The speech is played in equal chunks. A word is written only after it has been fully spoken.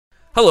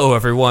Hello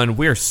everyone,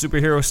 we're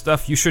Superhero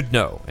Stuff You Should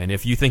Know, and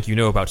if you think you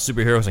know about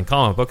superheroes and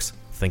comic books,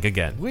 think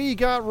again. We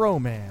got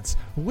romance.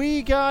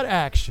 We got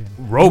action.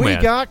 Romance?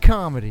 We got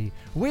comedy.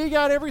 We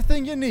got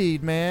everything you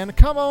need, man.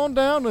 Come on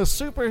down to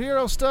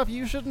Superhero Stuff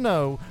You Should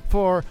Know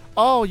for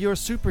all your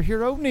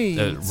superhero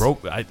needs.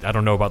 I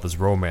don't know about this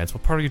romance.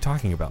 What part are you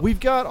talking about? We've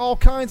got all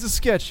kinds of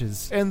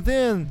sketches, and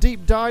then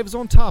deep dives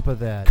on top of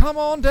that. Come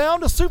on down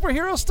to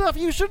Superhero Stuff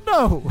You Should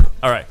Know.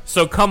 Alright,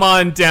 so come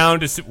on down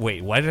to...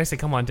 Wait, why did I say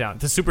come on down?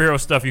 To Superhero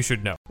Stuff You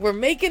Should Know. We're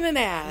making an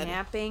ad.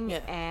 Snapping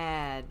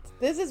ad.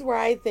 This is where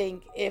I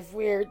think if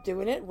we're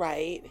doing it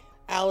right,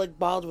 Alec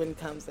Baldwin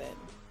comes in.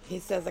 He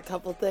says a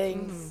couple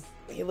things.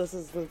 He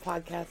listens to the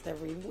podcast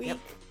every week. Yep.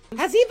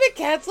 Has he been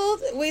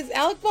canceled? Wait, is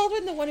Alec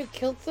Baldwin the one who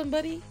killed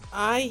somebody?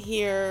 I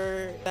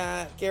hear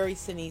that Gary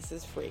Sinise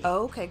is free.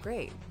 Oh, okay,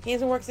 great. He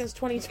hasn't worked since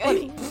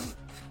 2020.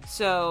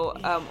 So,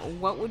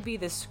 what would be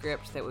the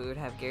script that we would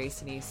have Gary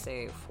Sinise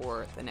say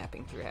for the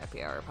Napping Through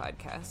Happy Hour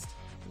podcast?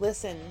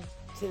 Listen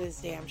to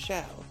this damn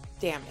show.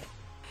 Damn it.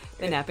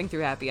 The Napping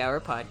Through Happy Hour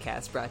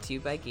podcast brought to you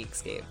by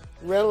Geekscape.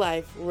 Real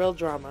life, real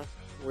drama,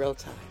 real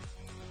time.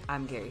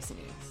 I'm Gary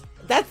Sinise.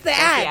 That's the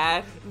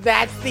ad.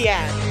 That's the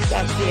ad.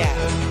 That's the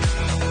ad.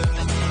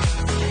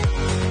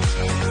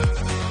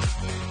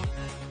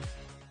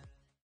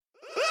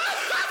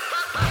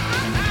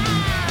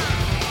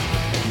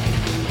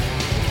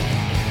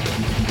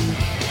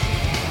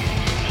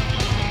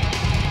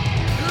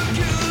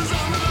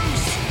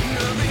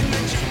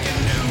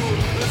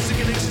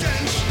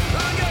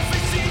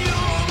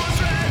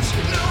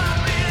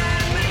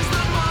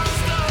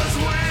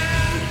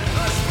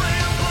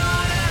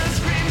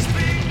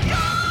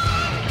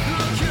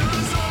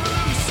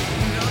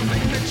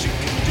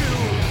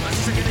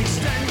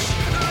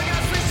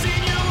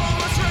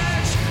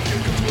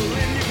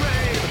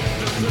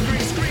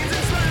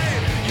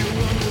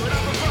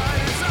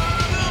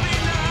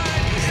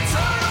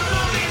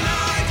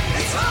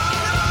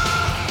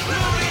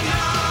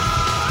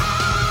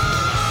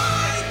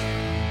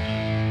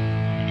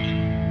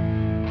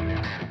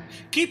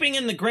 Keeping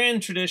in the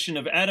grand tradition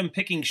of Adam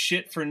picking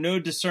shit for no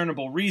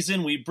discernible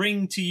reason, we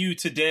bring to you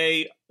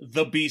today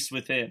The Beast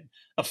Within,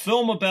 a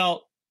film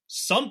about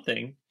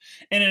something,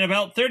 and in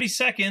about 30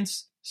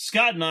 seconds,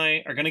 Scott and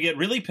I are going to get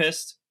really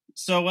pissed,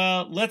 so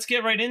let's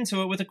get right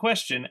into it with a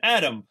question.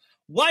 Adam,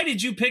 why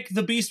did you pick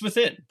The Beast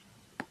Within?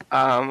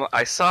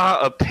 I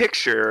saw a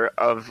picture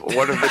of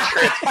one of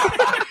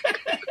the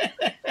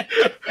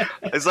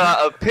I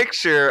saw a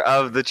picture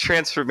of the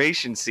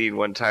transformation scene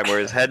one time where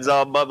his head's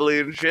all bubbly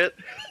and shit.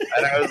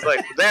 And I was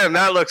like, damn,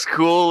 that looks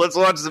cool. Let's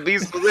watch The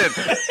Beast Within.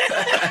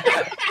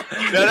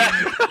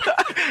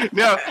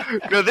 No,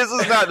 this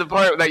is not the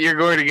part that you're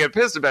going to get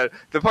pissed about.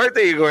 The part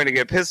that you're going to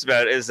get pissed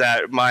about is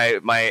that my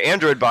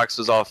Android box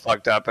was all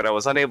fucked up and I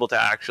was unable to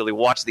actually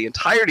watch the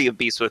entirety of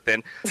Beast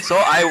Within. So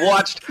I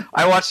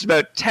watched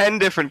about 10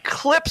 different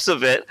clips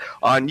of it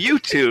on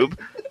YouTube.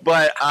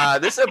 But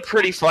this is a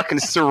pretty fucking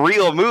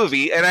surreal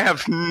movie, and I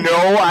have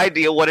no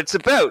idea what it's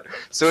about.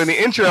 So in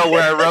the intro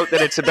where I wrote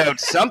that it's about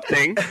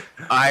something,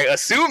 I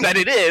assume that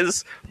it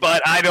is,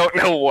 but I don't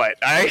know what.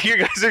 You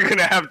guys are going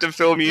to have to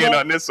fill me in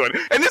on this one.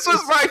 And this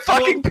was my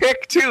fucking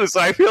pick, too, so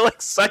I feel like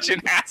such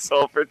an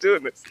asshole for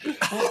doing this.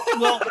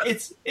 Well,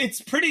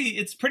 it's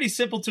pretty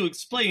simple to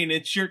explain.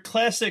 It's your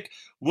classic...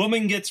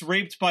 woman gets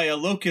raped by a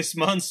locust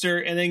monster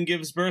and then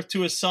gives birth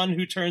to a son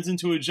who turns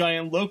into a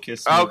giant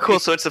locust. Oh, cool.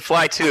 So it's The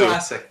Fly 2.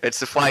 Classic. It's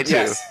The Fly 2.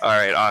 Yes. All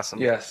right,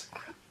 awesome. Yes.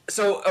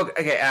 So,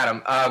 okay,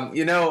 Adam, I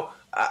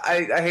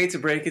hate to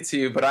break it to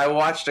you, but I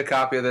watched a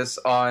copy of this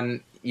on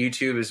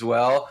YouTube as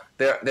well.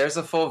 There's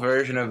a full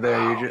version of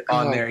there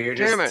on there. You're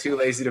just too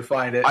lazy to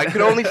find it. I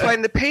could only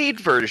find the paid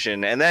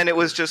version, and then it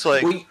was just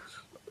like...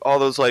 all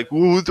those like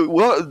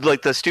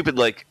like the stupid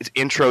like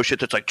intro shit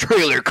that's like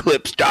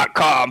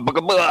trailerclips.com blah,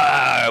 blah,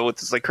 blah, with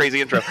this like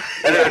crazy intro,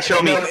 and it would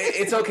show me.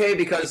 It's okay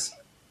because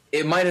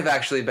it might have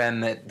actually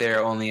been that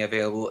they're only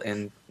available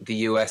in the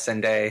US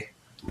and A.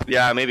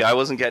 Yeah, maybe I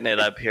wasn't getting it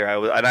up here.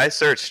 I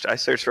searched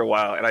for a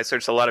while, and I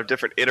searched a lot of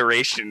different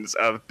iterations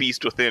of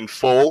Beast Within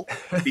full,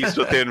 Beast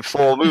Within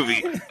full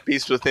movie,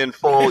 Beast Within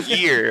full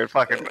year,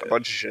 fucking a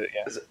bunch of shit.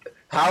 Yeah.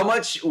 How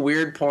much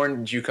weird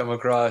porn did you come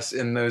across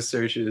in those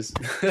searches?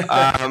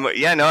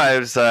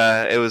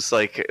 It was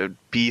like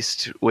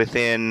Beast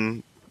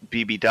Within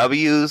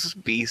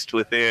BBWs, Beast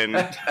Within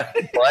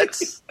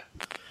butts,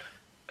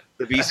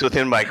 The Beast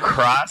Within my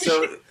crotch.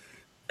 So,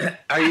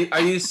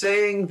 are you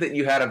saying that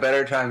you had a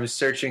better time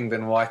searching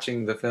than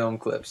watching the film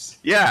clips?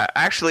 Yeah,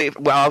 actually,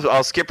 well,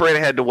 I'll skip right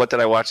ahead to what did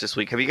I watch this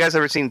week. Have you guys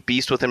ever seen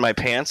Beast Within My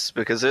Pants?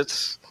 Because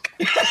it's...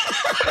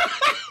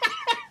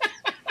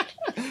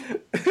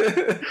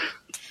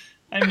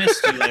 I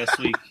missed you last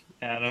week,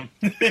 Adam.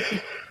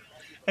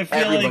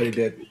 Everybody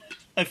did.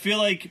 I feel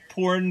like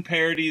porn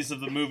parodies of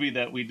the movie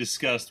that we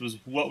discussed was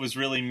what was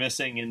really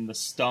missing in the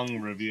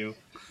Stung review.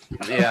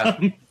 Yeah,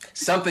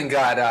 something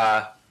got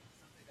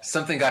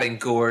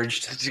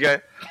engorged.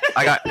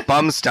 I got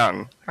bum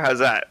stung. How's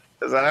that?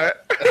 Is that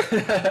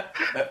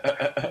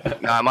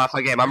it? No, I'm off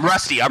my game. I'm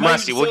rusty.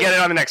 We'll get it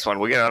on the next one.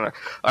 All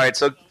right.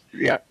 So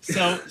yeah.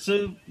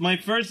 So my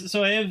first.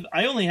 So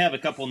I only have a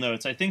couple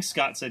notes. I think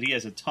Scott said he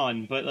has a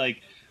ton, but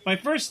like my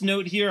first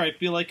note here, I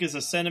feel like is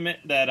a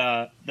sentiment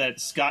that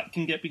Scott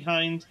can get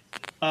behind,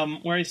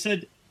 where I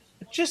said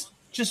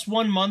just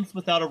 1 month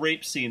without a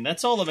rape scene.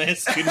 That's all I'm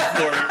asking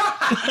for.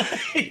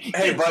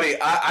 Hey, buddy,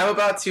 I'm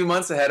about 2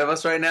 months ahead of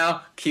us right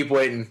now. Keep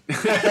waiting.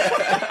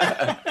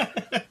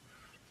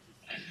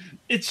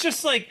 It's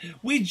just like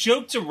we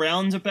joked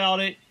around about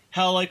it,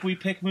 how like we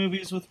pick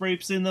movies with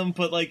rapes in them,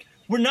 but like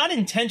we're not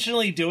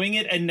intentionally doing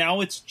it, and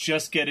now it's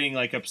just getting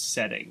like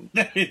upsetting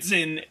that it's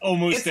in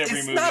almost every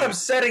movie. It's not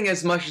upsetting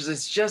as much as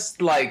it's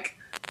just like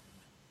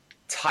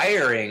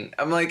tiring.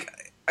 I'm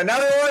like,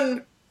 another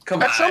one.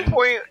 Come at some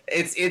point,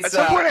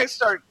 I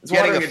start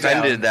getting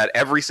offended that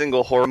every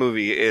single horror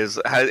movie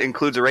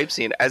includes a rape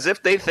scene, as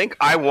if they think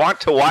I want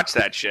to watch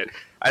that shit.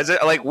 As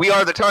if, like, we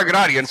are the target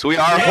audience, we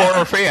are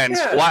horror fans.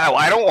 Yeah. Wow,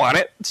 I don't want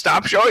it.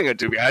 Stop showing it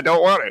to me. I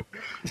don't want it.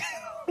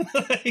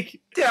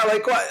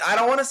 What? I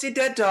don't want to see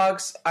dead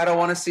dogs. I don't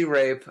want to see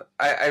rape.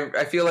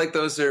 I feel like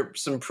those are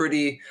some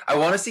pretty. I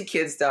want to see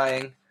kids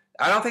dying.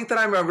 I don't think that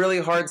I'm a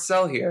really hard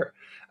sell here.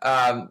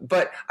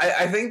 But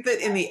I think that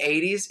in the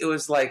 80s, it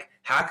was like,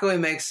 how can we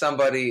make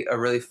somebody a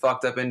really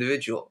fucked up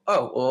individual?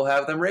 Oh, we'll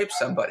have them rape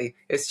somebody.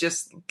 It's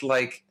just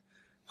like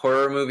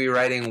horror movie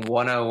writing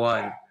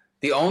 101.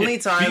 The only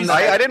time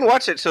I didn't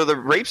watch it, so the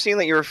rape scene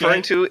that you're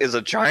referring to is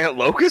a giant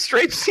locust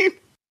rape scene?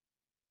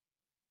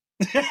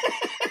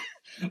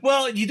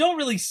 Well, you don't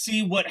really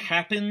see what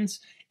happens.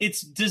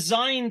 It's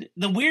designed...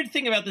 The weird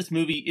thing about this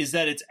movie is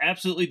that it's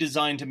absolutely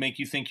designed to make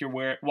you think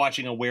you're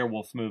watching a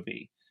werewolf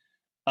movie.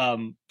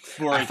 I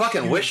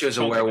fucking wish it was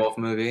a werewolf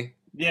movie.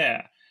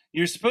 Yeah.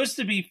 You're supposed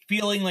to be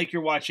feeling like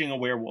you're watching a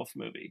werewolf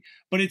movie,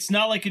 but it's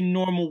not like a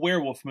normal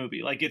werewolf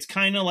movie. Like, it's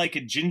kind of like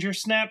a Ginger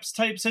Snaps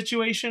type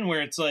situation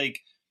where it's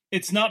like,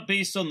 it's not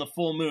based on the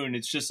full moon.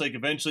 It's just like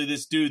eventually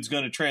this dude's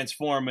going to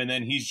transform and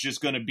then he's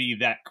just going to be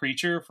that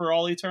creature for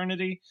all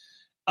eternity.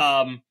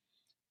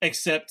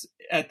 Except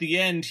at the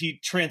end he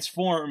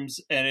transforms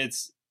and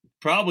it's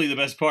probably the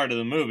best part of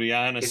the movie,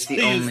 honestly.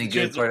 It's the only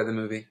good part of the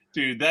movie.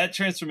 Dude, that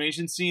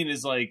transformation scene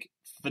is like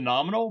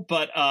phenomenal,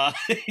 but I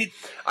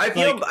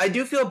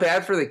do feel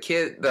bad for the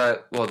kid,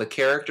 the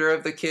character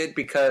of the kid,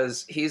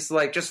 because he's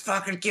like, just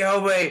fucking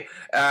kill me,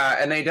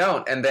 and they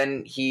don't, and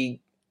then he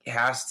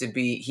hatches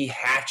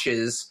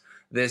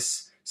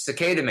this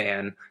cicada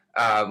man,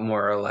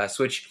 more or less.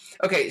 Which,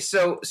 okay,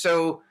 so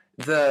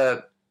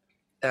the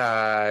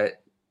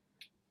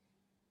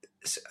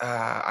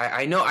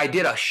I know I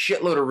did a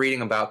shitload of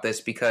reading about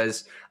this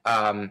because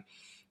I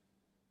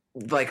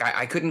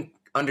couldn't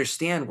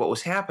understand what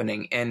was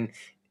happening. And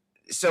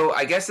so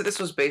I guess that this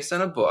was based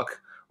on a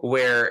book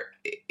where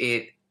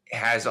it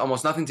has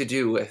almost nothing to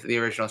do with the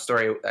original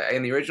story.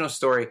 In the original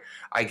story,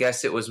 I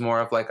guess it was more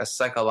of like a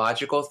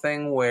psychological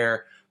thing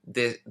where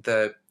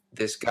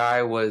this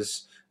guy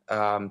was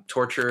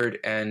tortured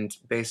and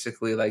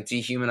basically like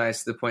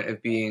dehumanized to the point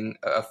of being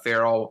a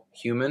feral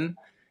human.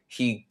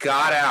 He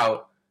got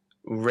out,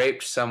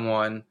 raped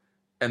someone,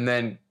 and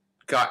then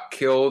got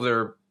killed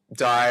or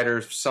died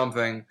or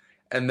something.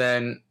 And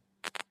then,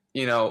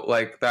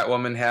 like that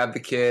woman had the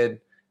kid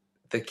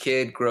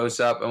grows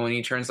up, and when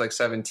he turns like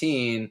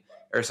 17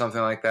 or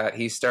something like that,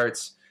 he's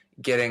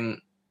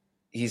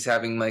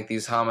having like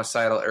these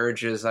homicidal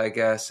urges, I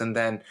guess. And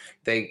then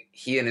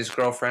he and his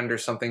girlfriend or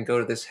something go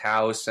to this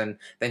house, and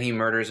then he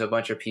murders a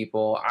bunch of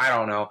people. I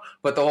don't know.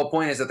 But the whole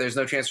point is that there's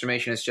no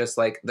transformation. It's just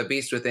like the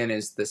beast within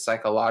is the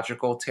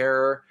psychological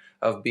terror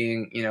of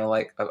being,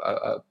 like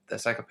a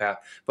psychopath.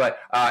 But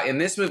in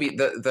this movie,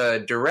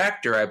 the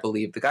director, I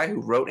believe, the guy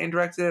who wrote and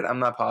directed it, I'm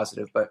not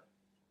positive, but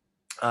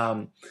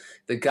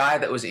the guy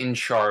that was in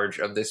charge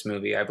of this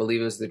movie, I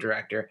believe it was the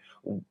director,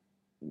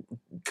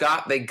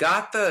 got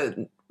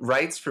the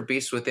rights for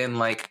Beast Within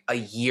like a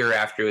year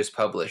after it was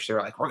published. They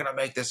were like, we're going to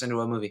make this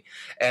into a movie.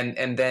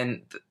 And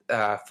then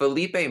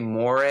Felipe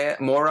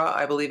Mora,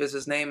 I believe is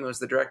his name, was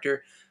the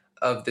director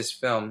of this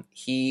film.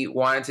 He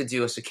wanted to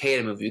do a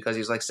cicada movie because he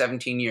was like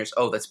 17 years.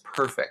 Oh, that's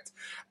perfect.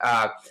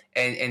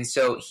 And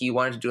so he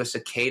wanted to do a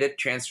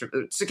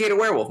cicada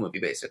werewolf movie,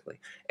 basically.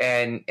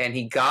 And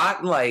he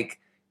got like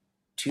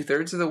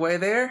 2/3 of the way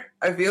there,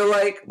 I feel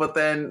like, but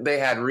then they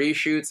had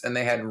reshoots and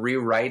they had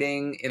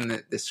rewriting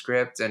in the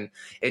script, and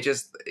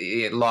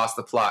it lost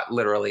the plot,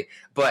 literally.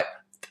 But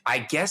I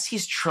guess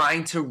he's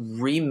trying to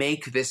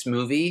remake this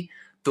movie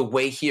the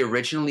way he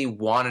originally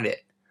wanted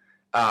it.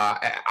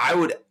 I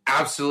would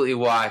absolutely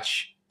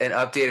watch an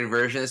updated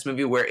version of this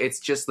movie where it's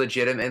just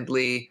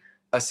legitimately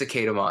a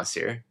cicada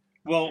monster.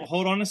 Well,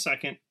 hold on a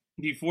second.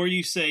 Before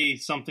you say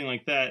something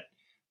like that,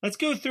 let's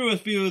go through a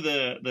few of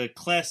the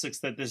classics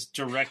that this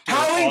director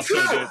also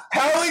did.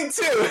 Howling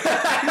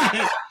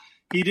 2!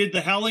 He did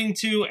The Howling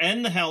 2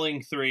 and The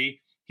Howling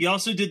 3. He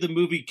also did the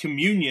movie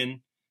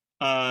Communion,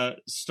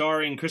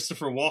 starring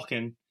Christopher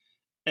Walken.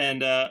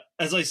 And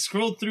as I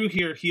scrolled through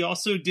here, he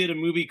also did a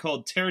movie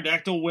called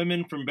Pterodactyl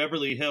Women from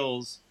Beverly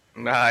Hills.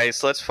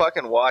 Nice. Let's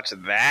fucking watch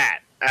that.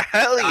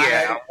 Hell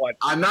yeah!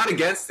 I'm not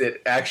against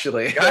it,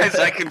 actually. Guys,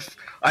 I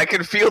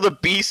can feel the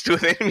beast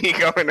within me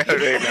going out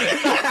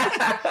right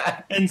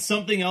now. And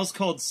something else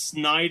called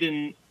Snide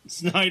and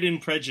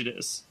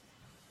Prejudice.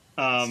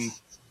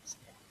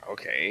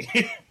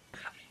 Okay.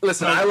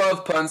 Listen, I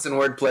love puns and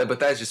wordplay, but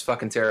that's just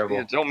fucking terrible.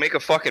 Yeah, don't make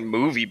a fucking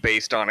movie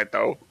based on it,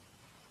 though.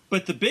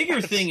 But the bigger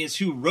thing is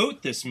who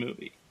wrote this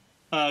movie.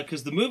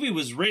 Because the movie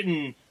was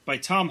written by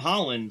Tom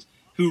Holland,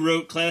 who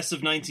wrote Class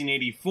of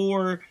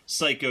 1984,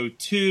 Psycho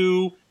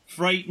 2,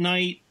 Fright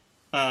Night,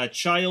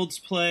 Child's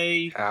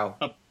Play, How?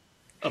 a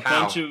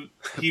bunch of...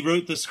 He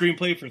wrote the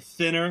screenplay for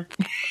Thinner.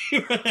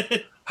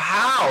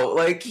 How?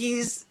 Like,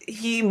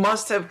 they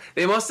must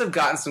have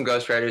gotten some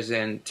ghostwriters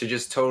in to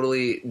just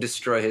totally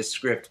destroy his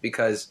script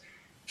because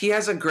he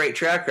has a great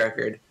track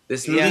record.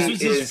 This movie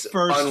is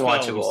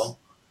unwatchable.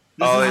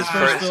 His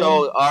first.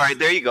 So, all right,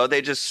 there you go.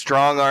 They just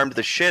strong-armed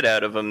the shit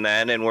out of him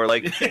then, and we're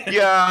like,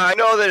 yeah, I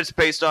know that it's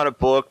based on a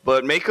book,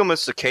 but make him a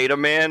cicada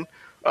man.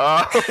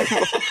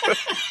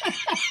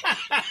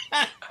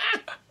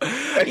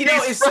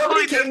 If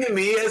somebody came to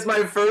me as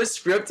my first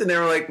script and they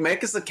were like,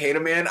 make a cicada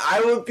man,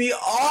 I would be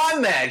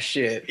on that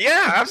shit.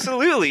 Yeah,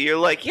 absolutely. You're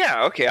like,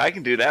 yeah, okay, I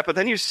can do that. But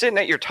then you're sitting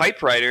at your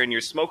typewriter and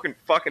you're smoking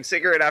fucking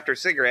cigarette after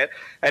cigarette,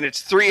 and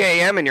it's 3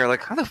 a.m. and you're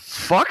like, how the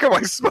fuck am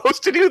I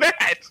supposed to do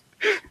that?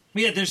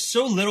 Yeah, there's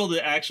so little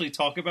to actually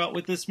talk about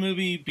with this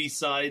movie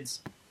besides,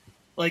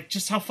 like,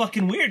 just how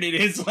fucking weird it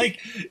is. Like,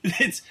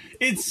 it's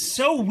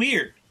so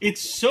weird.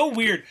 It's so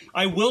weird.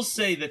 I will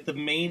say that the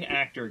main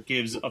actor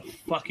gives a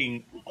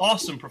fucking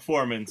awesome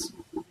performance.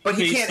 But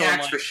he can't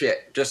act for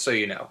shit, just so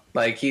you know.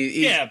 Like,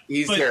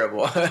 he's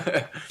terrible.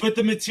 But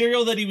the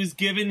material that he was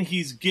given,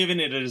 he's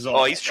given it as all.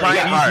 Oh, he's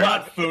trying hard. He's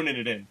not phoning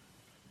it in.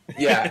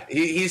 Yeah,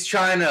 he's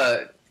trying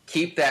to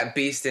keep that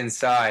beast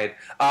inside.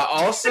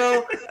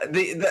 Also,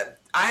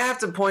 I have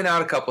to point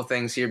out a couple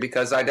things here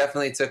because I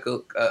definitely took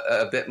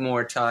a bit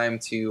more time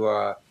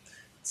to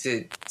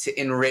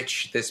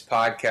enrich this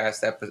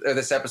podcast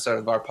this episode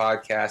of our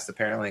podcast.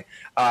 Apparently,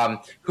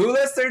 who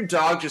lets their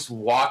dog just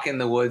walk in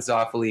the woods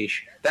off a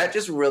leash? That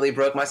just really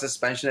broke my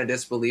suspension of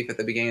disbelief at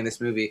the beginning of this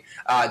movie.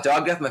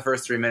 Dog death in the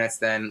first 3 minutes,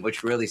 then,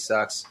 which really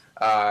sucks.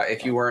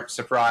 If you weren't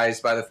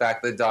surprised by the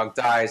fact that the dog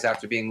dies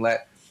after being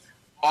let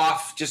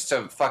off just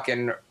to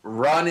fucking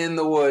run in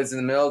the woods in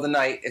the middle of the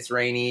night. It's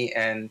rainy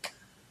and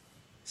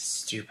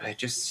stupid,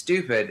 just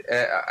stupid.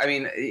 I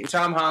mean,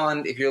 Tom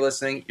Holland, if you're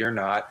listening, you're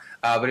not.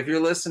 But if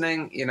you're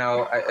listening,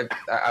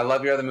 I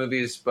love your other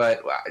movies,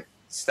 but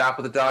stop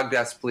with the dog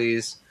deaths,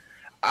 please.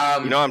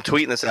 I'm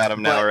tweeting this at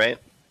him now, right?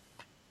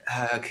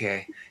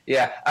 Okay.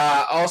 Yeah.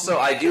 Also,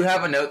 I do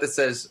have a note that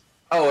says,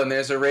 oh, and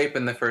there's a rape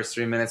in the first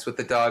 3 minutes with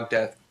the dog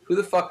death. Who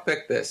the fuck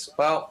picked this?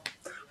 Well,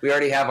 we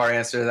already have our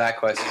answer to that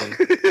question.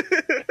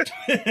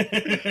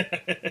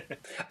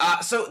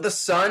 So the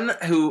son,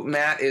 who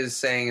Matt is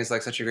saying is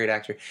like such a great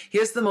actor, he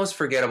has the most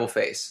forgettable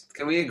face.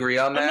 Can we agree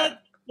on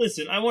that?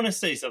 Listen, I want to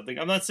say something.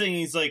 I'm not saying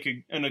he's like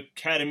an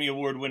Academy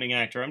Award-winning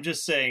actor. I'm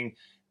just saying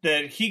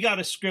that he got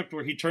a script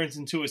where he turns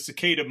into a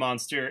cicada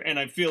monster, and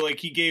I feel like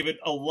he gave it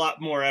a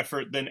lot more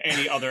effort than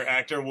any other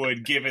actor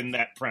would, given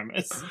that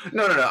premise.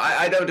 No.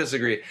 I don't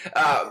disagree.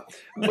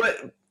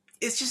 But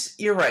it's just,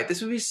 you're right.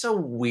 This movie is so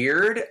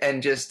weird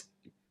and just,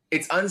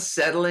 it's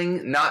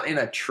unsettling, not in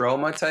a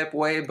trauma type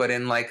way, but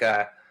in like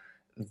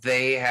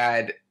they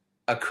had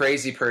a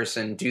crazy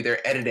person do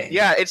their editing.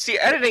 Yeah, it's the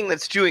editing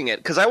that's doing it.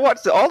 Because I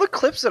watched all the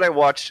clips that I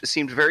watched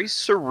seemed very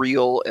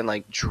surreal and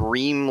like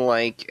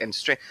dreamlike and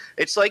strange.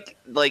 It's like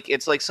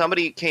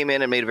somebody came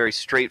in and made a very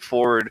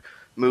straightforward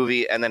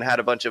movie and then had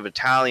a bunch of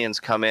Italians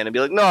come in and be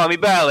like, no, mi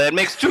belle, it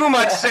makes too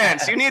much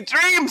sense. You need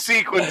dream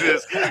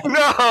sequences.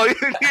 No,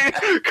 you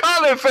need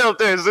color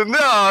filters. And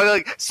no,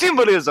 like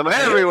symbolism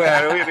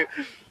everywhere.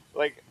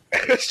 Like,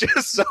 it's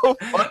just so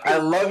funny. I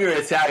love your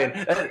Italian.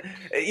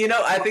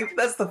 I think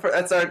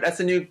that's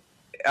a new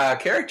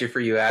character for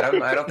you,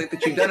 Adam. I don't think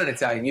that you've done an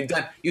Italian.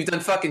 You've done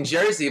fucking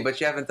Jersey, but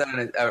you haven't done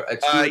a true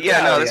Italian.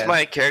 Yeah, no, that's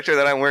my character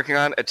that I'm working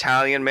on.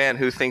 Italian man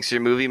who thinks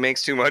your movie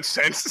makes too much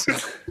sense.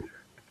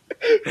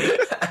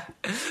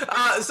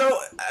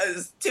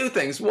 Two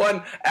things.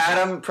 One,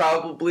 Adam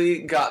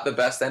probably got the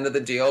best end of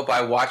the deal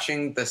by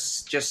watching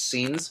just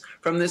scenes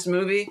from this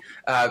movie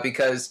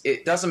because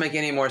it doesn't make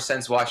any more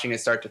sense watching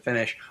it start to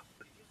finish.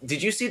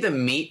 Did you see the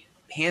meat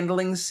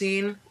handling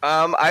scene?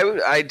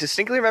 I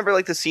distinctly remember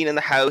like the scene in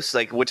the house,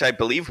 like which I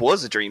believe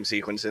was a dream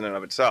sequence in and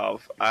of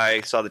itself.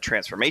 I saw the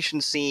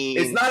transformation scene.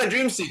 It's not a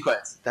dream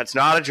sequence. That's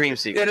not a dream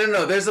sequence.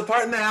 No. There's a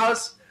part in the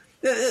house.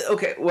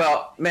 Okay,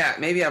 well,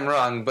 Matt, maybe I'm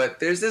wrong, but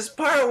there's this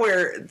part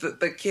where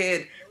the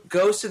kid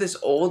goes to this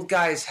old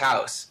guy's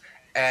house,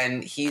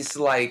 and he's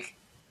like,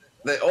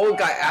 the old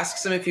guy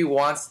asks him if he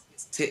wants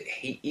to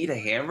eat a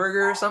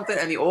hamburger or something,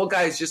 and the old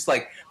guy is just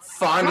like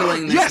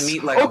fondling this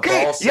meat like a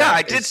ball sack. Yeah,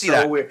 I did see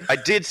that. Weird. I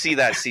did see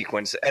that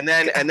sequence, and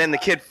then the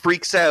kid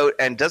freaks out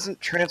and doesn't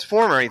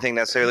transform or anything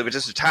necessarily, but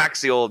just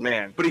attacks the old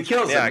man. But he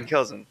kills him. Yeah, he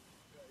kills him.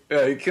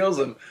 Yeah, he kills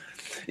him.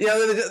 You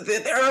know,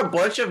 there are a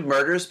bunch of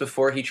murders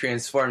before he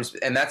transforms,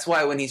 and that's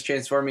why when he's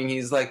transforming,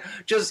 he's like,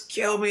 just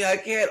kill me, I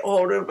can't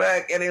hold it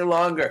back any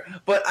longer.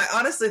 But I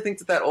honestly think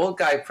that old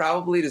guy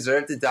probably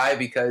deserved to die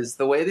because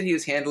the way that he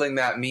was handling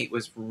that meat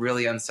was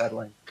really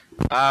unsettling.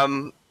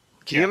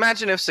 Can you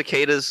imagine if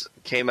cicadas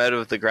came out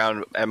of the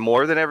ground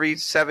more than every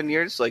 7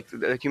 years? Like,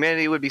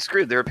 humanity would be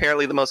screwed. They're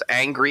apparently the most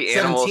angry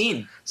animals.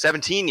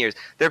 17 years.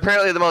 They're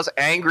apparently the most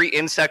angry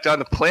insect on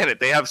the planet.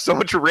 They have so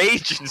much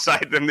rage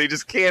inside them, they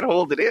just can't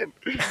hold it in.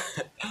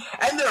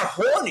 And they're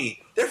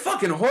horny. They're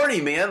fucking horny,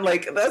 man.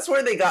 Like, that's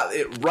where they got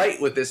it right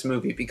with this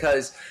movie.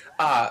 Because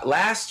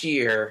last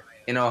year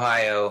in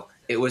Ohio,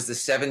 it was the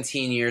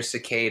 17-year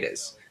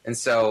cicadas. And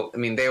so, I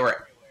mean, they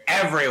were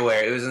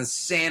everywhere. It was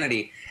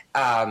insanity.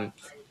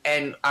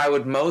 And I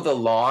would mow the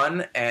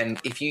lawn, and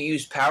if you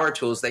use power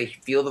tools, they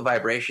feel the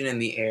vibration in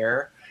the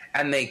air,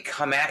 and they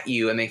come at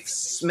you, and they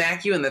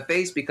smack you in the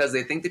face because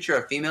they think that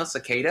you're a female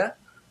cicada.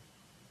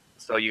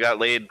 So you got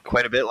laid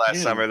quite a bit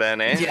last summer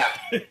then, eh?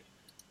 Yeah.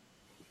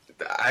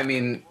 I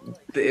mean,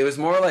 it was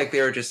more like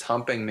they were just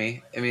humping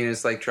me. I mean,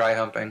 it's like dry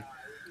humping.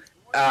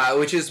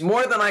 Which is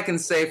more than I can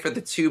say for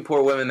the two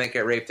poor women that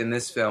get raped in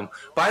this film.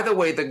 By the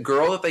way, the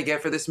girl that they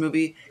get for this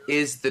movie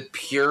is the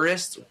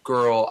purest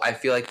girl I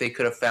feel like they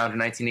could have found in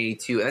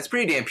 1982. And that's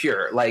pretty damn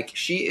pure. Like,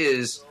 she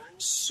is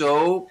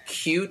so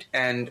cute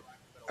and,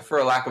 for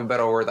a lack of a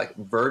better word, like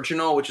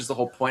virginal, which is the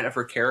whole point of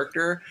her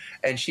character.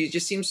 And she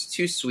just seems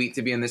too sweet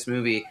to be in this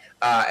movie.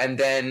 And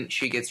then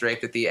she gets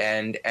raped at the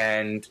end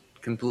and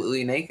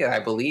completely naked, I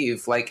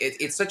believe. Like,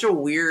 it's such a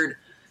weird...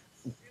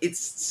 It's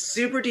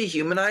super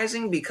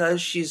dehumanizing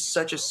because she's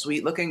such a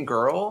sweet-looking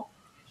girl,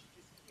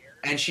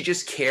 and she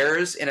just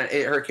cares, and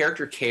her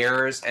character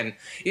cares, and,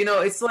 you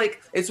know, it's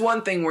like, it's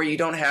one thing where you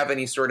don't have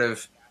any sort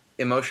of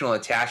emotional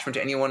attachment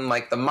to anyone,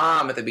 like the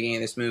mom at the beginning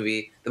of this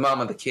movie, the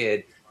mom of the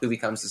kid who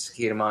becomes the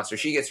cicada monster.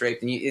 She gets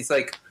raped, and it's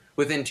like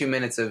within 2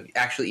 minutes of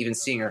actually even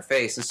seeing her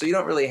face, and so you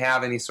don't really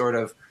have any sort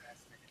of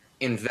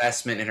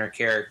investment in her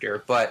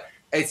character, but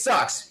it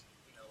sucks.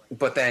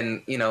 But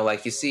then, you know,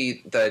 like, you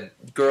see the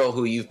girl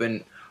who you've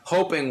been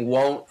hoping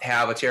won't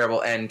have a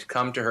terrible end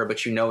come to her,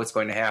 but you know it's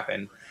going to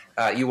happen.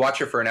 You watch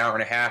her for an hour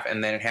and a half,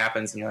 and then it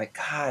happens, and you're like,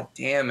 God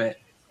damn it.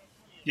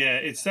 Yeah,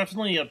 it's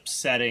definitely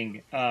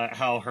upsetting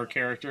how her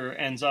character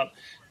ends up.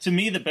 To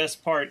me, the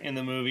best part in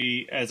the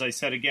movie, as I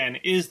said again,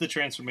 is the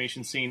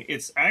transformation scene.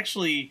 It's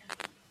actually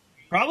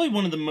probably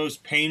one of the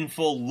most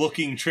painful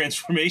looking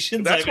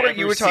transformations That's I've where ever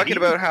you were talking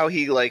seen. About how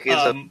he like is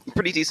a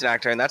pretty decent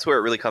actor, and that's where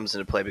it really comes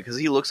into play because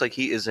he looks like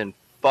he is in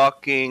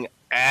fucking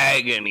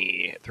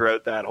agony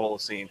throughout that whole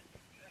scene.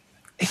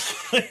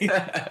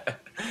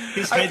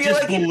 His head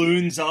just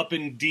balloons up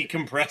and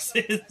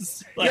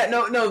decompresses. Yeah,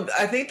 no.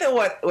 I think that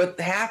what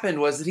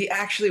happened was that he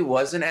actually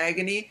was in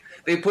agony.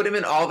 They put him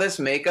in all this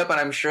makeup, and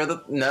I'm sure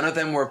that none of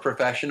them were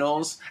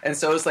professionals. And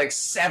so it's like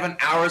 7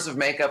 hours of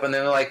makeup, and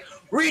then they're like,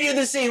 redo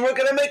the scene, we're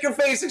going to make your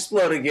face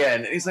explode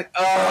again. And he's like,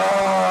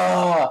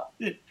 oh.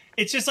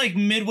 It's just like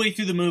midway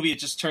through the movie, it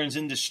just turns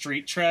into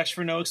street trash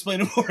for no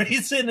explainable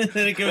reason, and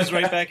then it goes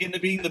right back into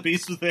being the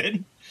Beast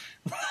Within.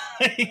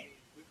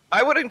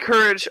 I would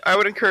encourage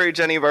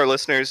any of our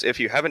listeners, if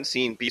you haven't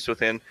seen Beast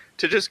Within,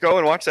 to just go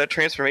and watch that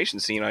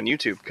transformation scene on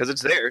YouTube, because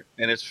it's there,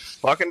 and it's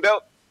fucking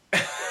dope.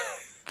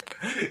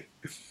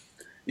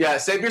 Yeah,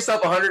 save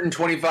yourself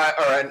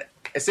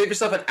save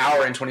yourself an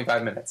hour and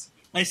 25 minutes.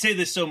 I say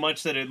this so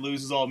much that it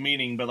loses all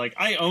meaning, but like,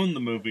 I own the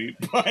movie,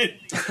 but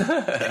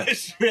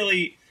there's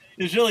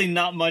really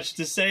not much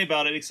to say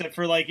about it except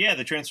for like, yeah,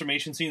 the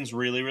transformation scene's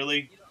really,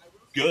 really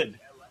good.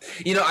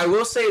 You know, I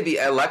will say the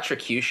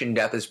electrocution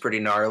death is pretty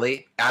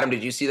gnarly. Adam,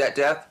 did you see that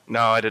death?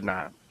 No, I did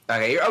not.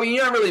 Okay,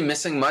 you're not really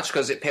missing much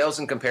because it pales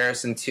in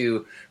comparison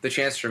to the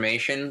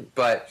transformation,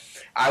 but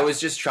I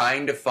was just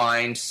trying to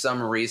find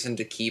some reason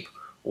to keep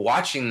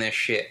watching this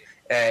shit.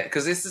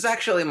 Because this is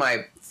actually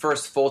my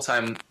first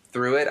full-time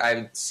through it.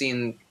 I've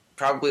seen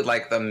probably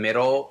like the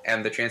middle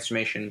and the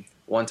transformation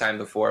one time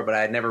before, but I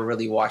had never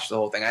really watched the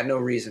whole thing. I had no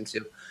reason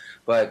to.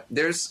 But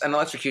there's an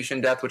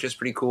electrocution death, which is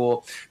pretty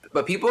cool.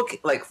 But people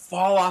like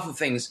fall off of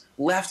things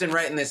left and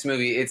right in this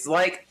movie. It's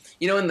like,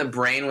 you know, in the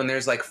brain when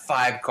there's like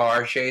 5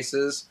 car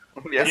chases.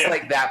 Yeah. It's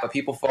like that, but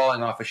people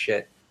falling off of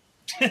shit.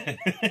 So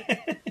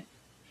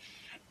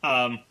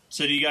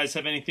do you guys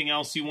have anything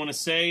else you want to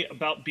say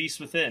about Beast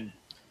Within?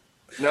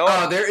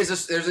 No. There's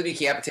a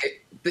decapitation.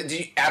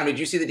 Adam, did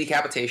you see the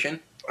decapitation?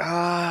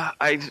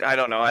 I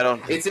don't know.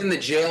 It's in the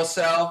jail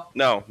cell.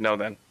 No,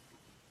 then.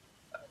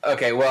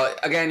 Okay, well,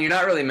 again, you're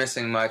not really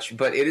missing much,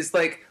 but it is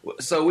like,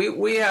 so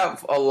we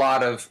have a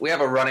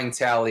running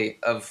tally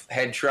of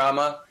head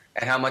trauma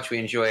and how much we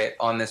enjoy it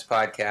on this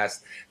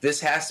podcast. This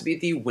has to be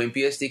the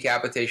wimpiest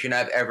decapitation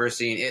I've ever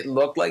seen. It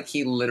looked like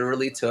he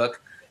literally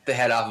took the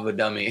head off of a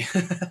dummy.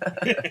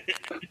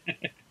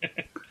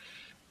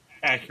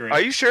 Accurate. Are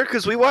you sure?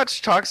 Because we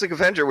watched Toxic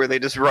Avenger where they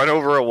just run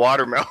over a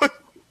watermelon.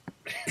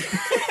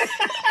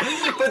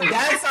 But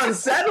that's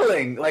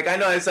unsettling. Like, I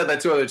know I said that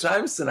 2 other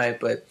times tonight,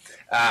 but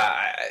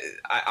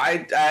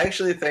I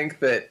actually think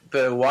that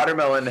the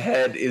watermelon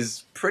head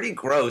is pretty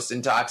gross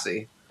in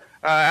Toxie.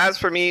 As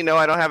for me, no,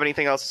 I don't have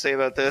anything else to say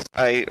about this.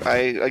 I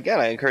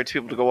encourage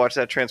people to go watch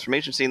that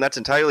transformation scene. That's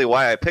entirely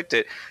why I picked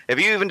it. If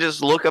you even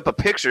just look up a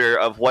picture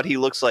of what he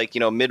looks like,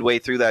 midway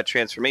through that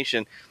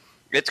transformation,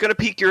 it's going to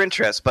pique your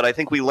interest. But I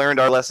think we learned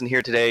our lesson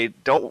here today.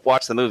 Don't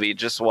watch the movie,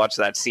 just watch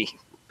that scene.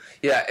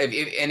 Yeah,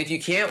 if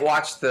you can't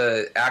watch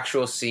the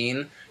actual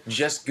scene,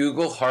 just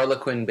Google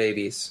Harlequin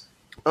babies.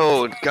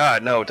 Oh,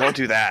 God, no, don't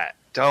do that.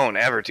 Don't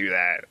ever do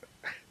that.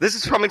 This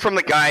is coming from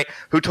the guy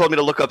who told me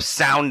to look up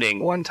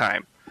sounding one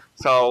time.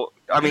 So,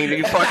 I mean,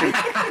 you take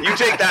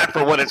that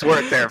for what it's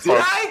worth there, folks.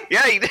 Did I?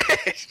 Yeah, you did.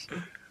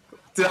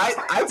 Did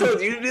I told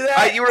you to do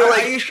that? You were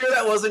like, are you sure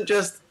that wasn't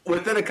just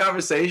within a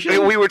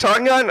conversation? We were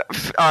talking on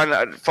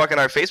fucking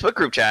our Facebook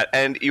group chat,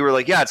 and you were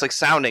like, yeah, it's like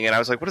sounding. And I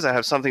was like, what does that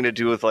have something to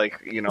do with,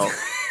 like,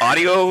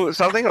 audio or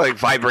something, like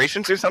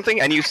vibrations or something?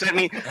 And you sent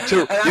me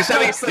to you sent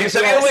me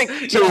a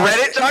link to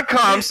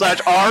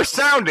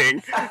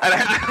reddit.com/rsounding.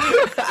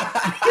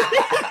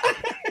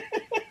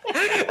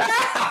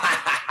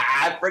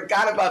 I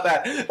forgot about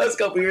that. That was a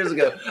couple years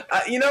ago.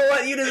 You know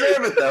what? You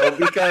deserve it, though,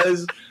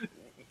 because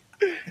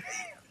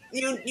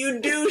you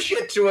do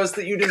shit to us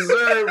that you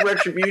deserve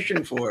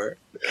retribution for.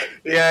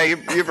 Yeah,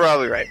 you're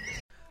probably right.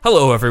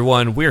 Hello,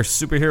 everyone. We're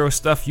Superhero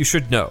Stuff You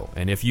Should Know.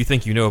 And if you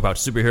think you know about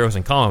superheroes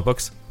and comic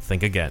books,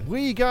 think again.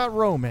 We got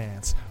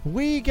romance.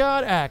 We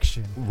got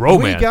action.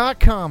 Romance? We got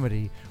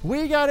comedy.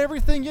 We got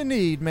everything you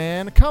need,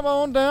 man. Come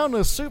on down to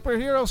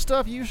Superhero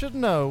Stuff You Should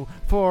Know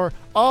for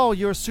all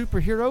your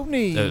superhero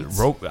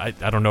needs. I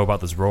don't know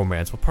about this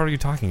romance. What part are you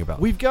talking about?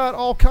 We've got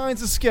all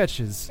kinds of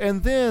sketches,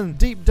 and then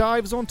deep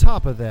dives on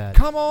top of that.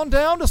 Come on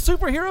down to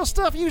Superhero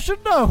Stuff You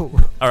Should Know.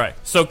 All right,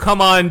 so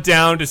come on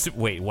down to...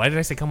 Wait, why did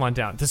I say come on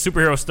down? To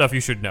Superhero Stuff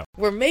You Should Know.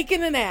 We're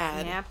making an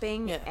ad.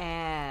 Napping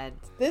ad.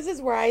 This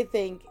is where I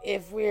think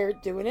if we're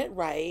doing it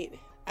right,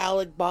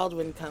 Alec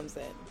Baldwin comes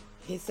in.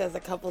 He says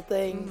a couple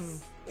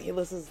things. He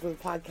listens to the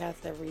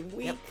podcast every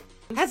week. Yep.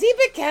 Has he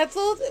been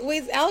canceled?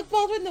 Wait, is Alec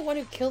Baldwin the one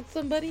who killed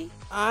somebody?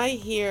 I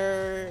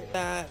hear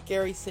that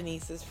Gary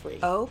Sinise is free.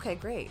 Oh, okay,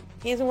 great.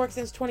 He hasn't worked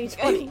since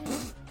 2020.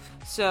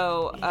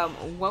 So,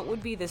 what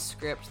would be the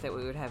script that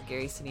we would have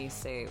Gary Sinise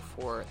say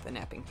for the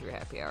Napping Through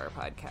Happy Hour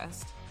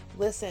podcast?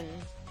 Listen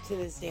to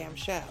this damn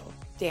show.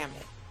 Damn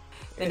it.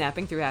 The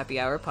Napping Through Happy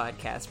Hour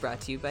podcast brought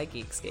to you by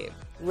Geekscape.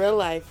 Real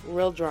life,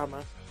 real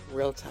drama,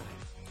 real time.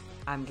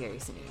 I'm Gary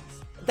Sinise.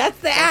 That's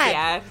the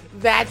ad.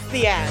 That's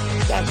the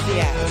ad. That's the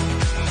ad.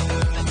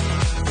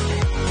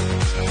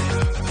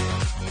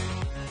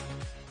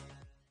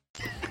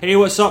 Hey,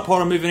 what's up,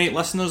 Horror Movie Night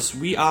listeners?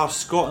 We are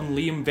Scott and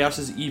Liam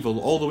versus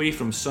Evil, all the way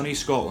from sunny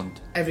Scotland.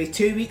 Every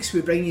 2 weeks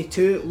we bring you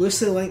 2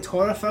 loosely linked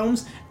horror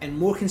films and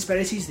more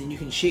conspiracies than you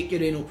can shake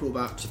your anal probe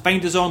at. So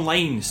find us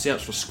online,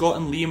 search for Scott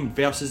and Liam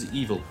versus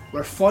Evil.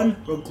 We're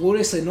fun, we're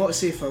gloriously not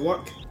safe for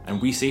work.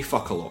 And we say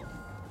fuck a lot.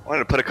 I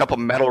wanted to put a couple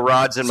metal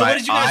rods in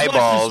my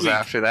eyeballs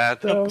after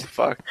that, though.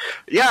 Fuck.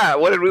 Yeah,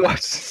 what did we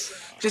watch?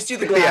 Just do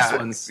the glass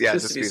ones. Yeah,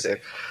 just to be safe.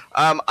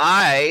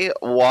 I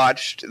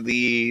watched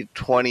the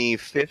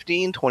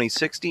 2015,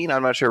 2016,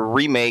 I'm not sure,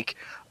 remake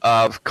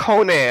of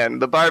Conan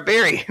the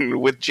Barbarian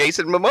with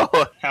Jason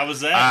Momoa. How was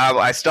that?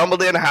 I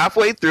stumbled in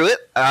halfway through it.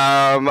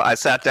 I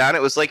sat down.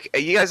 It was like,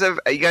 you guys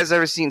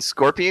ever seen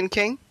Scorpion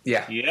King?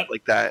 Yeah. Yep.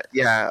 Like that.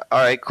 Yeah. All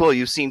right, cool.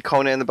 You've seen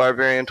Conan the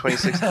Barbarian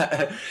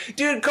 2016?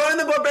 Dude, Conan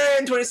the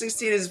Barbarian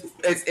 2016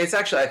 it's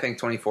actually, I think,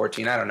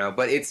 2014. I don't know.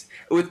 But it's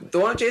with the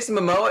one with Jason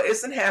Momoa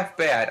isn't half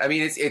bad. I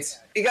mean, it's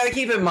you got to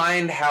keep in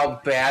mind how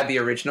bad the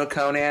original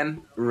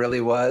Conan really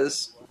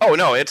was. Oh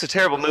no, it's a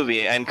terrible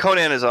movie, and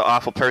Conan is an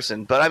awful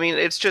person. But I mean,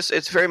 it's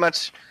very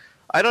much.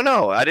 I don't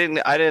know. I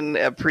didn't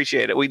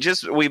appreciate it. We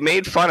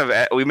made fun of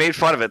it. We made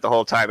fun of it the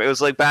whole time. It was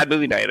like bad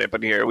movie night up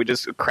in here. We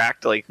just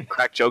cracked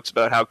jokes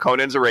about how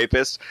Conan's a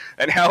rapist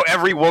and how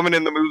every woman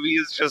in the movie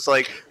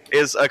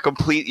is a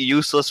complete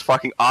useless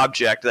fucking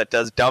object that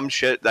does dumb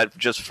shit that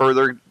just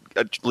further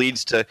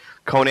leads to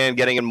Conan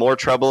getting in more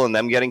trouble and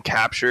them getting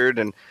captured,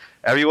 and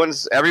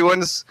everyone's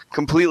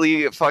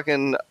completely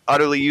fucking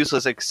utterly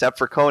useless except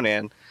for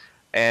Conan.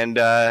 And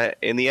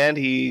in the end,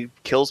 he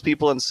kills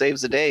people and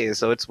saves the day.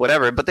 So it's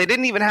whatever. But they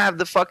didn't even have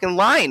the fucking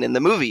line in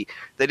the movie.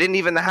 They didn't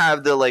even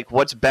have the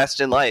what's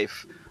best in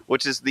life,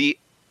 which is the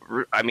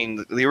original. I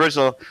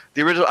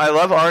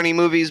love Arnie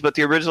movies, but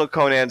the original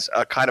Conan's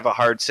kind of a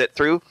hard sit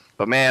through.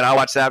 But man, I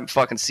watch that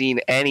fucking scene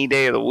any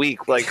day of the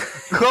week. Like,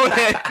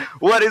 Conan,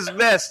 what is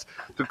best?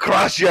 To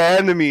crush your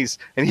enemies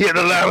and hear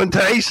the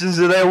lamentations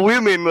of their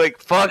women. Like,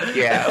 fuck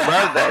yeah, I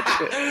love that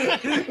shit.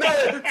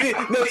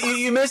 No,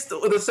 you missed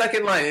the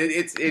second line.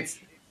 It's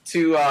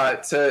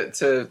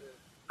to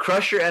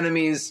crush your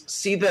enemies,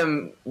 see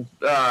them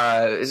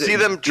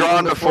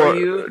drawn before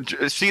you,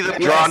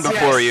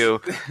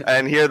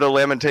 and hear the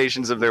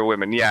lamentations of their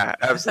women. Yeah,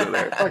 absolutely.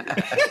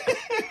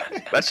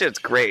 That shit's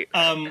great.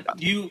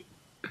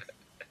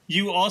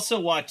 You also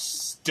watched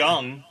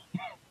Stung.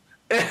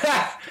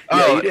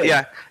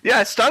 Yeah.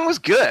 Stung was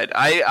good.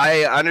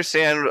 I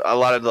understand a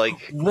lot of what?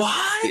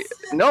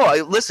 No,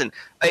 listen.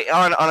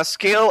 On a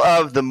scale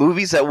of the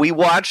movies that we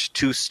watched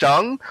to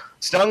Stung,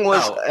 Stung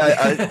was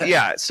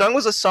Stung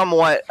was a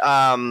somewhat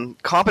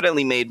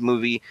competently made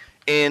movie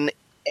in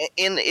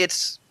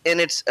its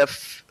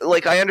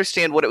like, I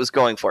understand what it was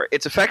going for.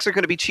 Its effects are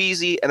going to be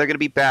cheesy and they're going to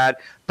be bad,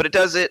 but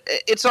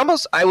it's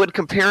almost, I would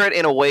compare it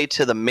in a way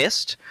to The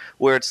Mist,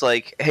 where it's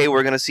like, hey,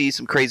 we're going to see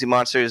some crazy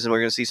monsters and we're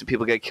going to see some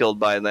people get killed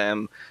by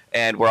them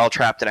and we're all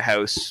trapped in a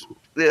house.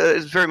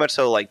 It's very much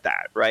so like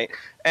that, right?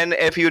 And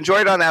if you enjoy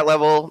it on that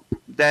level,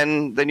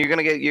 then you're going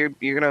to get you're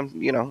going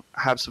to,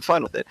 have some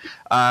fun with it.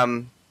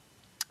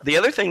 The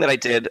other thing that I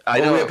did,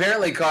 we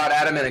apparently caught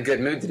Adam in a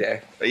good mood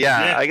today.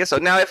 Yeah, I guess so.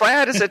 Now, if I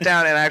had to sit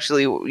down and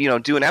actually,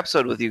 do an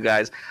episode with you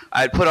guys,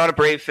 I'd put on a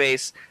brave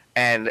face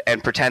and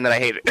pretend that I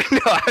hate it.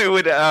 No, I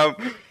would.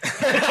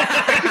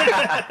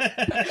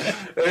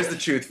 There's the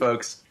truth,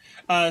 folks.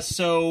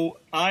 So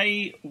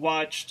I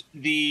watched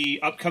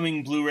the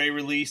upcoming Blu-ray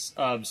release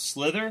of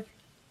Slither,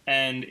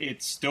 and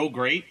it's still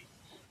great.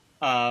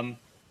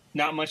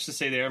 Not much to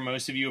say there.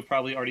 Most of you have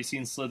probably already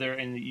seen Slither,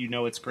 and you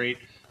know it's great.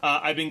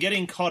 I've been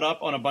getting caught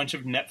up on a bunch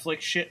of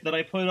Netflix shit that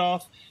I put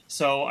off,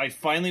 so I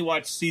finally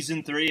watched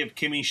season 3 of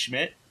Kimmy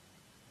Schmidt,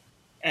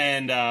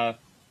 and I've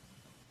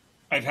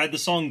had the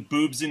song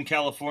 "Boobs in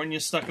California"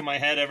 stuck in my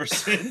head ever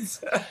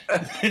since.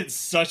 It's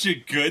such a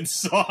good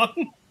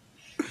song.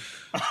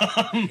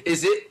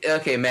 Is it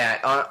okay,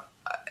 Matt?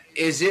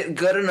 Is it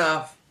good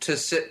enough to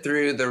sit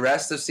through the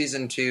rest of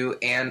season 2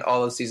 and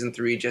all of season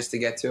 3 just to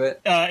get to it?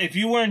 If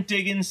you weren't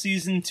digging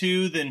season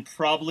 2, then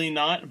probably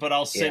not, but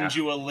I'll send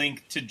you a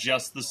link to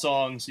just the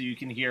song so you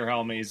can hear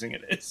how amazing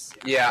it is.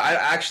 Yeah,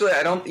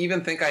 I don't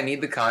even think I need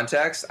the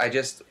context. I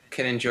just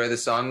can enjoy the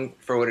song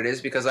for what it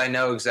is because I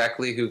know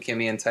exactly who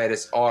Kimmy and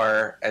Titus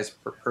are as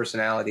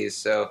personalities.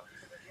 So,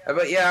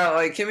 but yeah,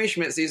 like Kimmy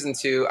Schmidt season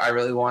 2,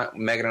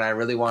 Megan and I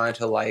really wanted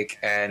to like,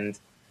 and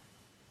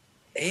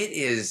it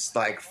is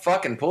like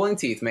fucking pulling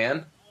teeth,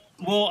 man.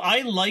 Well,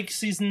 I like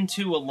season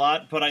 2 a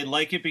lot, but I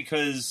like it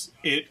because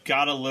it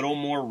got a little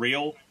more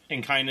real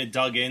and kind of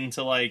dug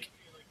into, like,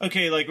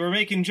 okay, like, we're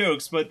making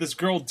jokes, but this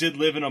girl did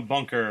live in a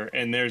bunker,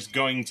 and there's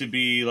going to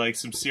be, like,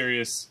 some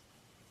serious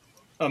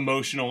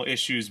emotional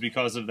issues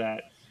because of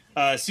that.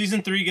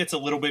 Season 3 gets a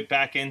little bit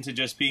back into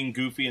just being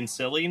goofy and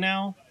silly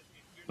now,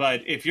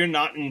 but if you're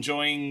not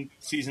enjoying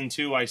season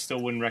 2, I still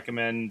wouldn't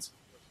recommend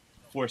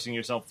forcing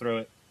yourself through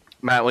it.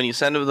 Matt, when you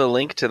send him the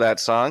link to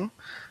that song,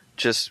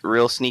 just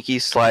real sneaky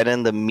slide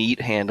in the meat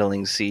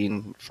handling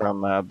scene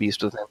from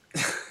Beast Within.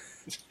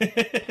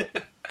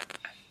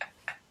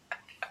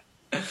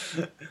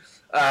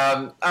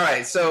 All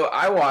right, so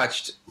I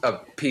watched a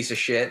piece of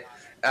shit.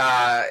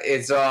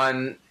 It's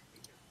on,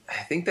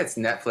 I think that's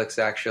Netflix,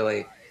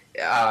 actually.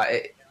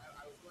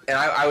 And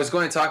I was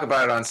going to talk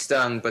about it on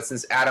Stung, but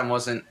since Adam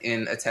wasn't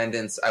in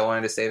attendance, I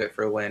wanted to save it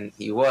for when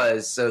he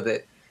was, so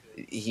that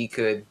he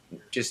could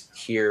just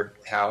hear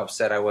how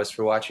upset I was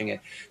for watching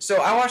it.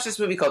 So I watched this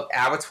movie called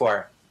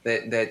Abattoir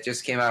that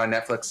just came out on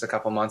Netflix a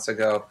couple months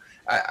ago.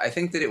 I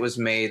think that it was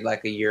made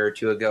like a year or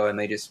two ago, and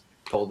they just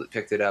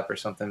picked it up or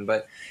something.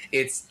 But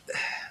it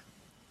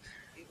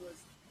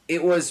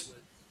was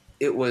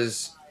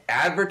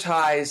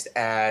advertised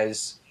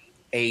as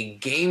a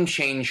game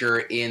changer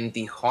in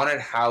the haunted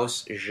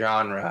house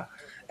genre.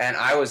 And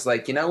I was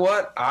like, you know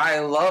what? I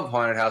love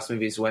haunted house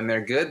movies. When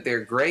they're good,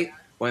 they're great.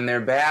 When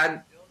they're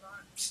bad,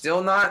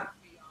 still not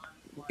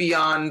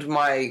beyond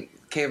my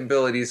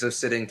capabilities of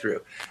sitting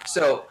through.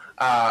 So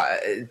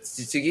to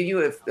give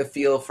you a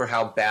feel for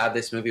how bad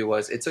this movie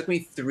was, it took me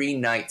 3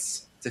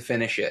 nights to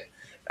finish it.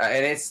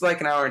 And it's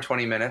like an hour and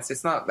 20 minutes.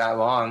 It's not that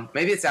long.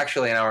 Maybe it's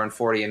actually an hour and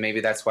 40, and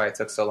maybe that's why it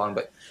took so long.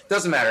 But it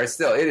doesn't matter.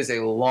 It is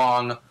a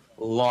long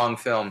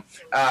film.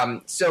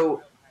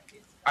 So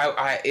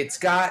it's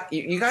got...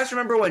 You guys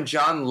remember when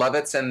John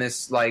Lovitz and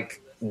this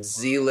like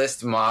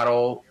Z-list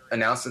model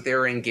announced that they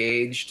were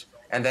engaged,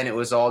 and then it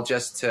was all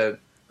just to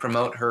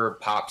promote her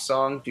pop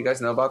song? Do you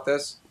guys know about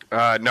this?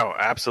 No,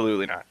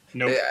 absolutely not.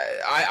 Nope.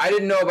 I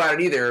didn't know about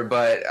it either,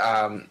 but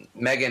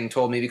Megan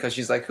told me because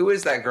she's like, who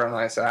is that girl? And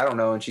I said, I don't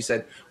know. And she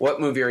said, what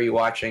movie are you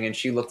watching? And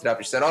she looked it up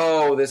and she said,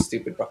 oh, this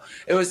stupid bro.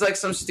 It was like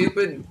some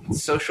stupid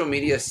social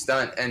media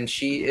stunt, and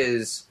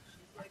she's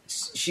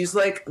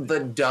like the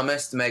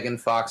dumbest Megan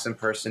Fox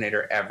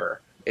impersonator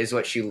ever, is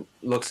what she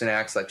looks and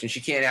acts like. And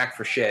she can't act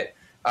for shit.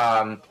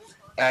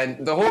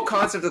 And the whole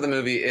concept of the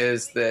movie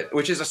is that,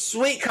 which is a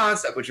sweet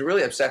concept, which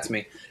really upsets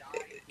me.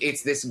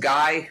 It's this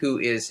guy who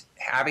is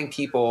having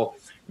people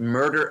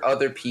murder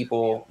other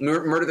people,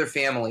 murder their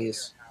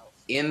families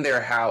in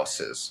their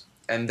houses.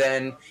 And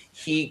then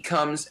he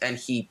comes and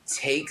he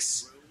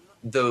takes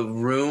the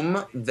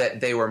room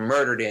that they were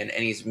murdered in,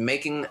 and he's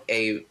making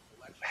a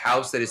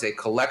house that is a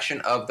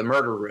collection of the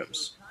murder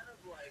rooms.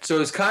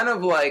 So it's kind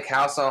of like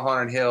House on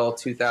Haunted Hill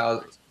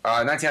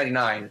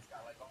 1999,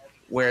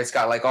 where it's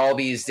got like all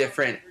these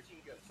different...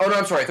 Oh, no,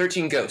 I'm sorry,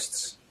 13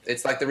 Ghosts.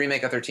 It's like the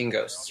remake of 13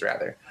 Ghosts,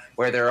 rather,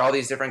 where there are all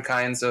these different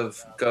kinds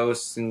of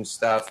ghosts and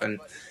stuff. And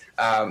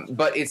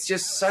but it's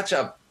just such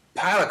a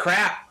pile of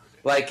crap.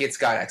 Like, it's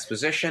got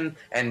exposition,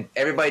 and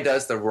everybody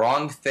does the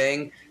wrong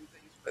thing.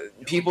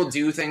 People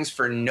do things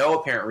for no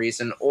apparent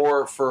reason,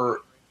 or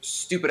for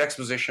stupid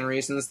exposition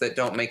reasons that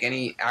don't make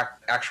any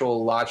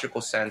actual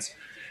logical sense.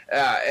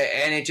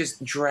 And it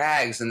just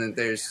drags, and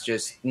there's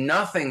just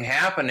nothing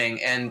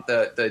happening. And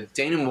the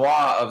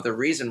denouement of the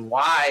reason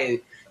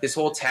why this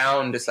whole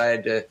town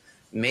decided to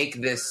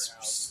make this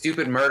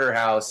stupid murder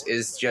house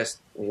is just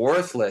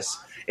worthless.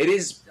 It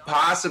is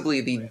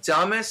possibly the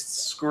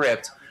dumbest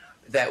script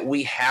that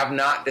we have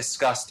not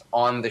discussed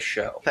on the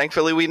show.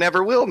 Thankfully, we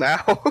never will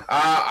now.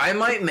 I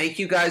might make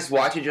you guys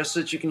watch it just so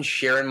that you can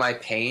share in my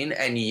pain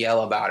and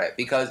yell about it,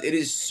 because it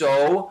is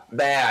so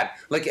bad.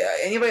 Like,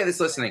 anybody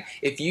that's listening,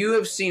 if you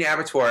have seen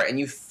Abattoir and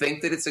you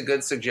think that it's a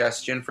good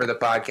suggestion for the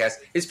podcast,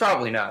 it's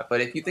probably not.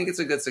 But if you think it's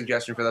a good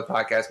suggestion for the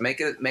podcast, make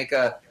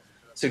a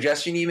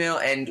suggestion email,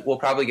 and we'll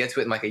probably get to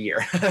it in like a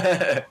year.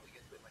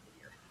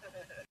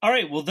 All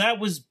right, well, that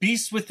was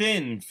Beast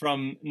Within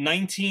from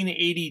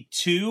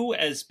 1982,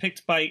 as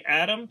picked by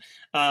Adam.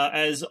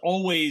 As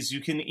always,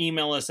 you can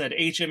email us at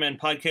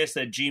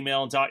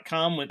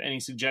hmnpodcast@gmail.com with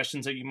any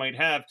suggestions that you might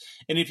have.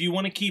 And if you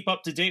want to keep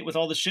up to date with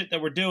all the shit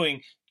that we're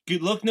doing,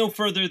 look no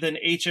further than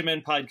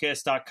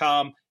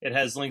hmnpodcast.com. It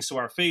has links to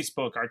our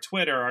Facebook, our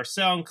Twitter, our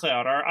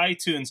SoundCloud, our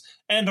iTunes,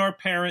 and our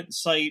parent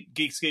site,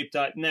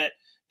 geekscape.net.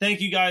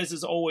 Thank you guys,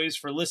 as always,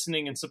 for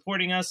listening and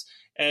supporting us,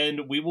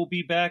 and we will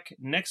be back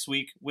next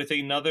week with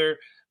another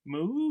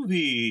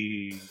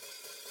movie.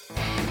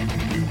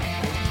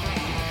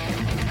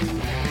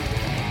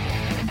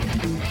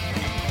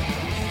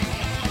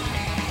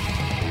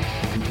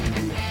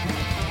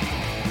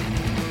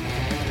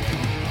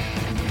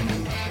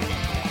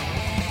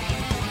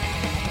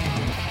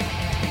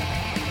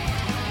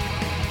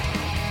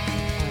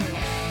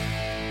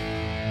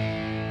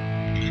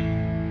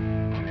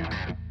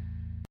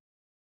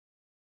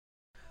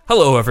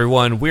 Hello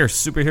everyone, we're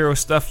Superhero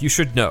Stuff You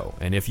Should Know,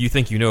 and if you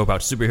think you know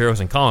about superheroes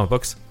and comic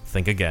books,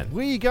 think again.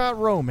 We got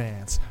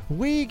romance.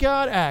 We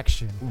got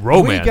action.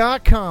 Romance? We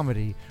got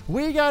comedy.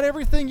 We got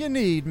everything you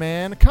need,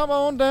 man. Come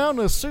on down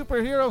to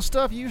Superhero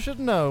Stuff You Should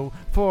Know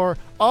for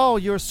all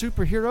your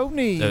superhero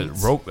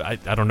needs. I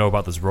don't know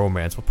about this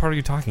romance. What part are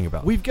you talking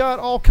about? We've got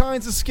all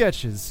kinds of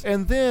sketches,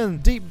 and then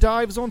deep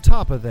dives on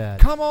top of that.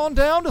 Come on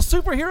down to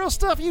Superhero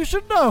Stuff You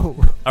Should Know.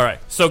 All right,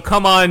 so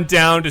come on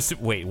down to...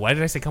 Wait, why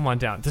did I say come on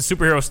down? To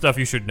Superhero Stuff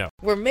You Should Know.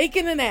 We're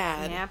making an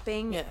ad.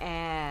 Napping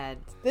ad.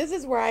 This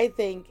is where I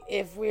think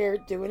if we're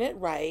doing it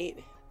right,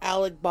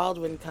 Alec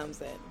Baldwin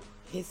comes in.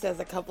 He says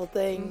a couple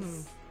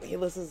things. He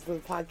listens to the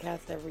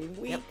podcast every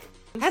week. Yep.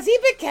 Has he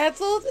been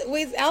canceled?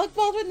 Wait, is Alec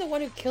Baldwin the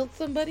one who killed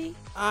somebody?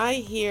 I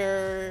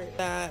hear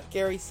that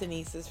Gary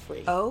Sinise is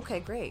free. Oh, okay,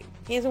 great.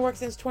 He hasn't worked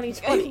since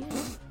 2020.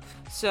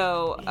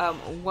 So,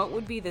 what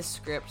would be the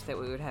script that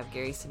we would have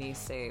Gary Sinise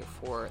say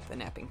for the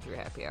Napping Through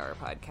Happy Hour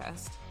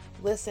podcast?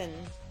 Listen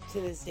to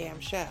this damn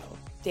show.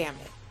 Damn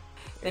it.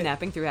 The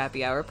Napping Through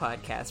Happy Hour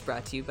podcast,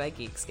 brought to you by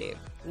Geekscape.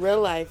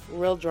 Real life,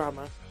 real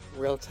drama,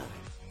 real time.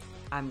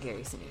 I'm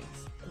Gary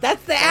Sinise.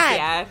 That's the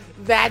ad.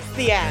 That's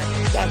the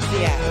ad. That's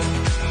the ad.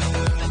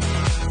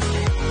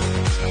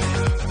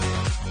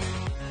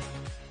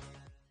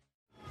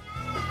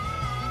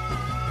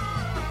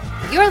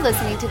 You're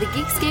listening to the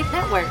Geekscape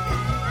Network.